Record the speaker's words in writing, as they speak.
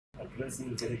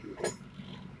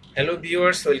Hello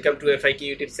viewers, welcome to FIK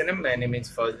YouTube channel. My name is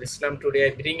Fazl Islam. Today I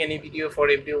bring a new video for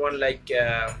everyone like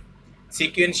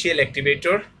sequential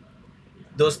activator.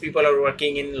 Those people are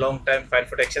working in long time fire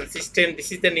protection system.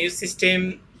 This is the new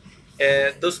system.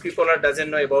 Those people are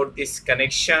doesn't know about this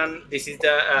connection. This is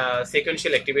the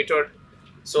sequential activator.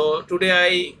 So today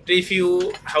I brief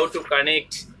you how to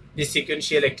connect this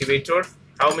sequential activator,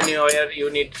 how many wire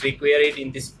you need required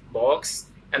in this box,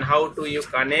 and how do you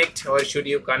connect, or should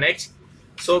you connect.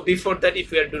 So before that,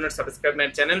 if you do not subscribe my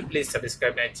channel, please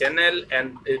subscribe my channel,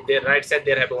 and the right side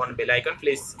there have one bell icon.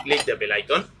 Please click the bell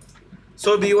icon.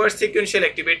 So viewers, sequential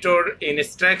activator in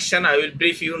instruction I will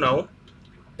brief you now.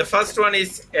 The first one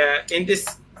is in this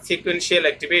sequential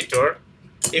activator,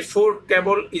 a 4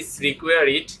 cable is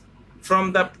required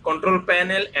from the control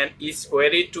panel and is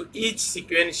wired to each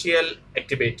sequential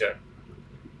activator,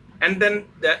 and then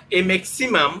a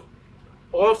maximum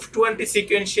of 20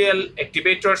 sequential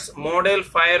activators model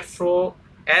fire flow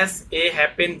as a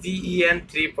happen GEN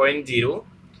 3.0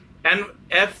 and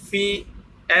FV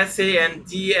SA and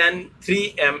GN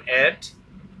 3M8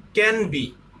 can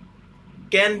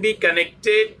be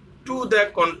connected to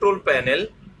the control panel,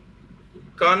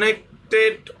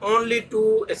 connected only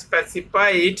to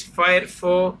specified fire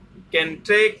flow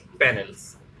control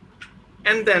panels.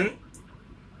 And then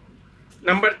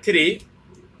number 3,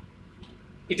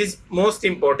 it is most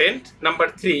important. Number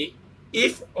 3,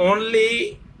 if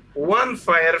only one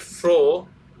fire flow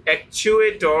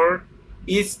actuator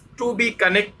is to be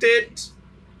connected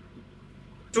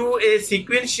to a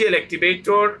sequential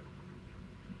activator,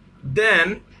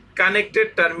 then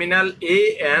connected terminal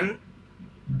A and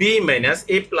B minus,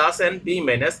 A plus and B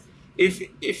minus.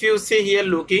 If you see here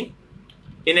looking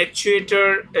in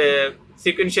actuator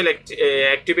sequential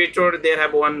activator, there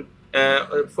have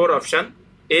 4 option: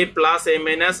 A plus, A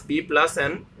minus, B plus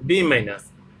and B minus.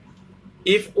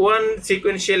 If one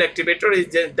sequential activator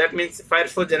is, that means fire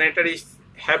flow generator is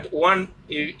have one,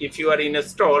 if you are in a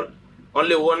stall,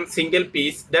 only one single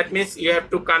piece, that means you have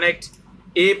to connect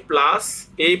A plus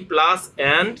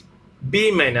and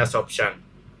B minus option.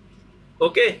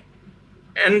 Okay,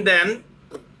 and then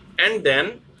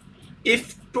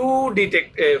if two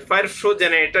fire flow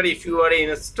generator, if you are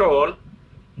in a stall,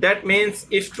 that means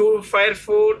if two fire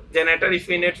flow generator, if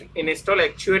in install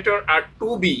actuator are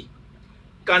to be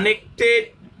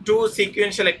connected to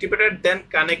sequential activator, then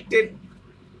connected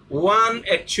one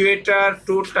actuator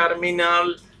to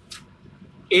terminal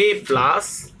A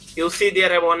plus. You see there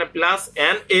have one plus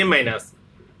and A minus.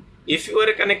 If you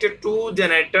are connected to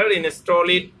generator, install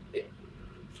it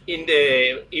in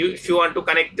the, if you want to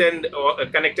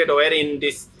connected wire in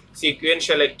this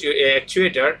sequential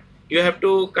actuator, you have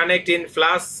to connect in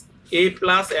plus A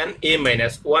plus and A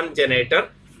minus, one generator,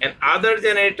 and other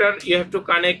generator you have to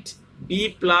connect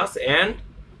B plus and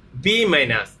B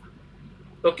minus.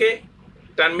 Okay,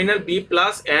 terminal B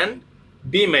plus and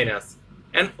B minus.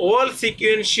 And all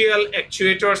sequential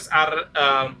actuators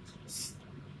are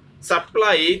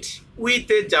supplied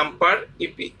with a jumper.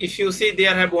 If you see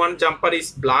there have one jumper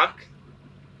is black.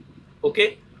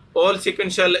 Okay, all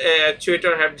sequential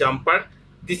actuator have jumper.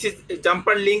 This is a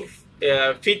jumper link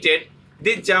fitted.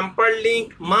 This jumper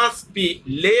link must be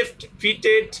left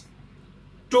fitted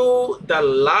to the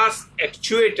last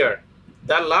actuator.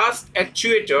 The last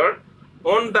actuator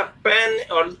on the pan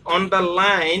or on the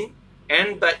line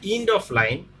and the end of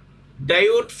line,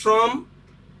 diode from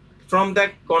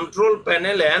the control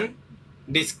panel and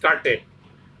discarded.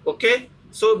 Okay,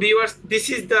 so viewers, this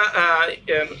is the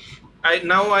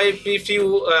now I brief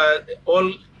you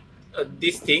all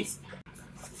these things.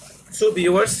 So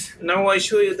viewers, now I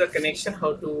show you the connection,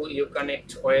 how to you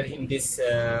connect wire in this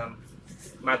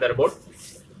motherboard.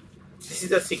 This is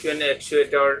the sequential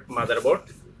actuator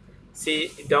motherboard.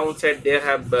 See downside there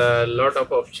have a lot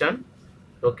of option.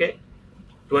 Okay,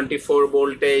 24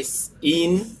 voltage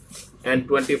in and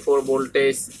 24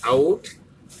 voltage out,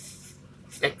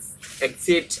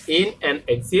 exit in and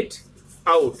exit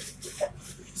out.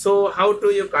 So how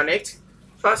do you connect?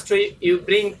 First you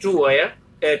bring two wire,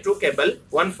 two cable,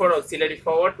 one for auxiliary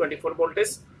power 24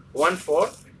 voltage, one for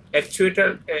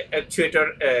actuator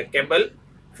cable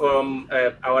from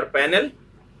our panel.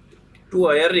 Two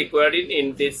wire required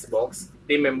in this box,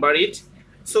 remember it.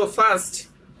 So first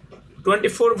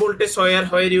 24 voltage wire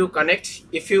where you connect.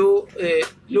 If you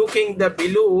looking the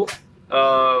below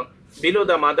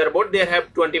the motherboard, they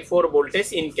have 24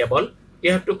 voltage in cable.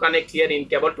 You have to connect here in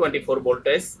cable 24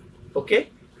 voltage. Okay,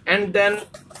 and then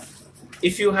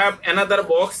if you have another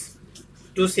box,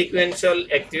 to sequential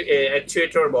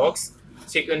actuator box,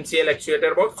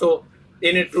 so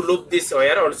you need to loop this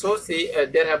wire also. See,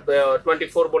 there have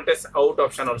 24 voltage out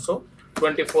option also,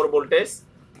 24 voltage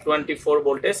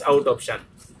out option.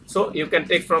 So you can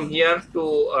take from here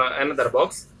to another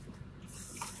box,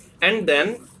 and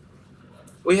then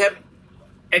we have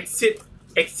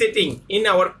exiting in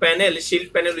our panel,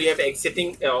 shield panel. We have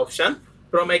exiting option.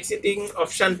 From exiting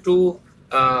option to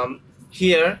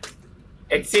here,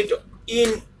 exit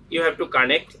in, you have to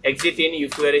connect. Exit in,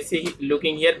 if you are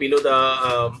looking here below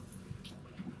the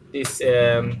this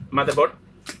motherboard,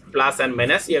 plus and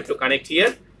minus, you have to connect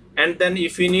here. And then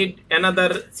if you need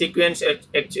another sequential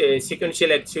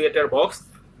actuator box,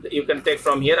 you can take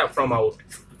from here or from out.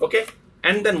 Okay.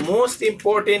 And the most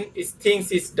important is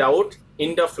things is doubt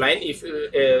end of line. If you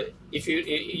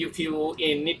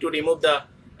need to remove the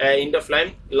end of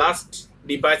line last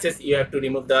devices, you have to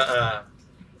remove the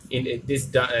in this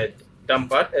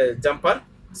jumper,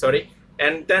 sorry.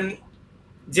 And then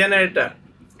generator,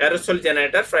 aerosol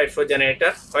generator, fried flow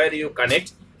generator, where you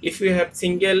connect. If you have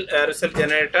single aerosol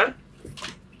generator,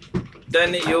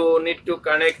 then you need to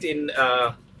connect in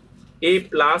A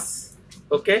plus,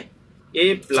 okay,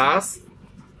 A plus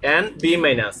and B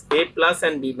minus, A plus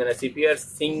and B minus. If you are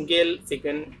single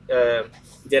sequence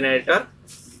generator,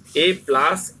 A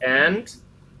plus and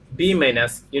B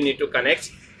minus, you need to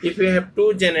connect. If you have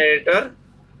two generator,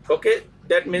 okay,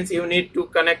 that means you need to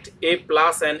connect A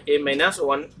plus and A minus,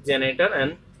 one generator,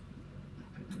 and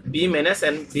B minus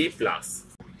and B plus.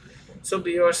 So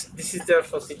viewers, this is the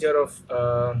procedure of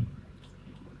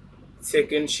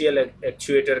sequential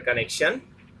actuator connection.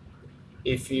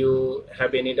 If you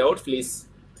have any doubt, please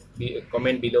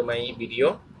comment below my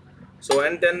video. So,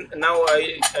 and then now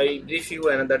I brief you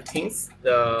another things,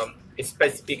 the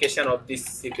specification of this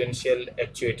sequential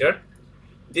actuator.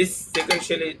 This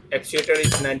sequential actuator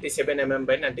is 97 mm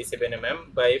by 97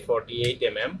 mm by 48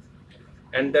 mm,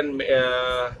 and then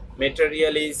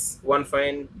material is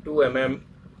 1.2 mm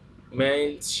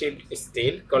mild shield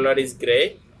steel, color is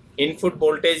gray. Input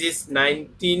voltage is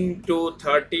 19 to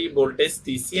 30 voltage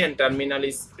DC, and terminal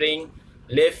is spring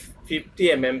left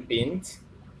 50 mm pins.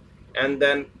 And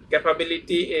then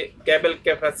capability, cable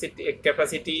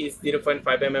capacity is 0.5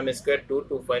 mm square to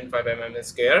 2.5 mm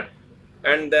square.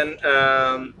 And then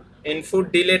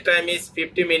input delay time is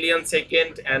 50 million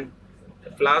second and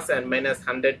plus and minus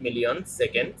 100 million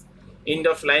seconds. End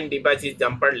of line device is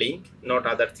jumper link, not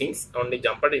other things, only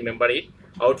jumper, remember it.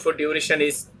 Output duration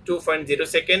is 2.0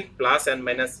 second plus and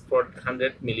minus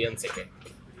 400 million second.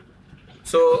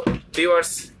 So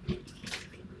viewers,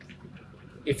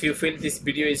 if you feel this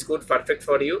video is good, perfect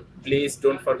for you, please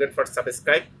don't forget for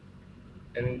subscribe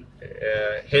and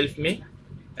help me.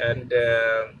 And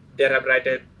there have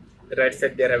right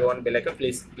side there have one bell icon,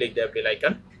 please click the bell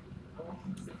icon.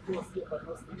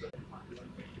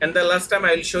 And the last time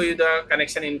I will show you the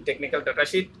connection in technical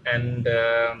datasheet and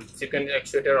sequential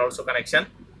actuator also connection.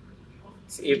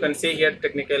 So you can see here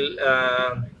technical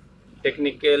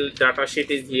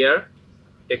datasheet is here,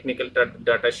 technical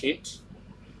datasheet.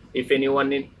 If anyone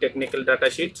need technical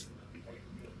datasheet,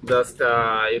 just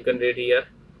you can read here,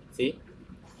 see.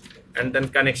 And then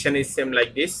connection is same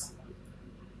like this,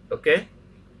 okay,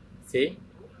 see,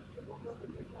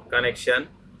 connection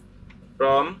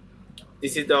from,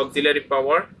 this is the auxiliary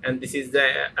power and this is the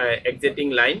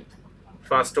exiting line,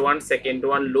 first one, second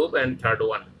one, loop, and third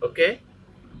one, okay,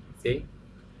 see.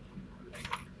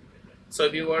 So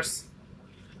viewers,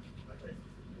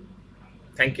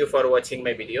 thank you for watching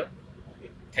my video,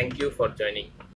 thank you for joining.